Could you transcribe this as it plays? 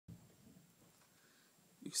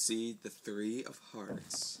You see the 3 of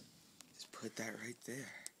hearts. Just put that right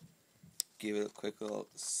there. Give it a quick little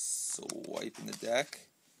swipe in the deck.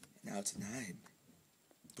 Now it's a 9.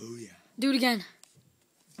 Booyah. Do it again.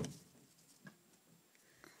 As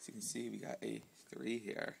you can see, we got a 3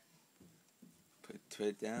 here. Put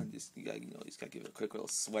it down. Just you gotta give it a quick little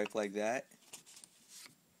swipe like that.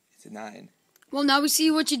 It's a 9. Well, now we see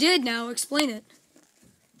what you did. Now explain it.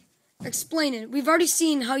 Explain it. We've already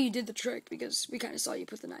seen how you did the trick because we kind of saw you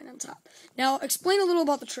put the 9 on top. Now explain a little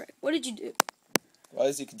about the trick. What did you do? Well,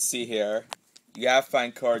 as you can see here, you gotta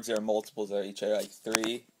find cards that are multiples of each other, like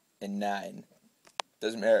 3 and 9.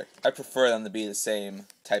 Doesn't matter. I prefer them to be the same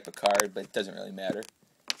type of card, but it doesn't really matter.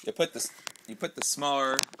 You put the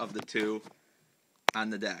smaller of the 2 on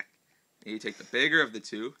the deck. And you take the bigger of the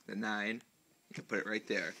 2, the 9, you can put it right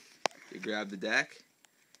there. You grab the deck.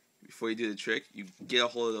 Before you do the trick, you get a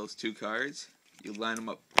hold of those 2 cards. You line them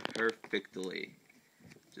up perfectly,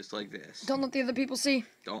 just like this. Don't let the other people see.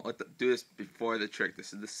 Don't let them do this before the trick.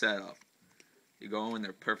 This is the setup. You go in when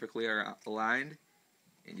they're perfectly aligned,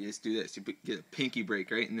 and you just do this. You get a pinky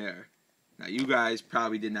break right in there. Now, you guys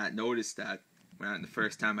probably did not notice that when the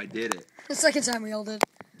first time I did it. The second time we all did.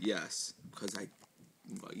 Yes, because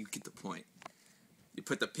well, you get the point. You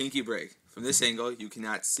put the pinky break. From this angle, you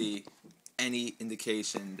cannot see any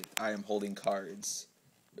indication that I am holding cards.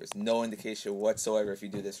 There's no indication whatsoever if you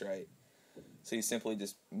do this right. So you simply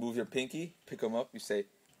just move your pinky, pick them up, you say,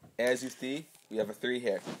 as you see, we have a 3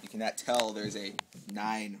 here. You cannot tell there's a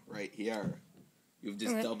 9 right here. You've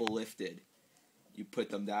just double lifted. You put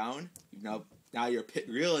them down. Now you're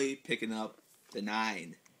really picking up the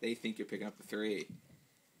 9. They think you're picking up the 3.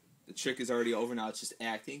 The trick is already over. Now it's just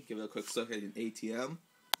acting. Give it a quick look at an ATM.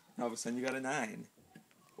 All of a sudden you got a 9.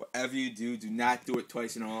 Whatever you do, do not do it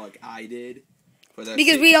twice in a row like I did.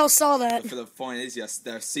 Because we all saw that. For the point is, yes,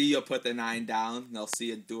 they'll see you put the 9 down, and they'll see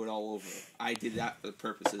you do it all over. I did that for the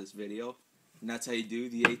purpose of this video. And that's how you do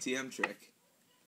the ATM trick.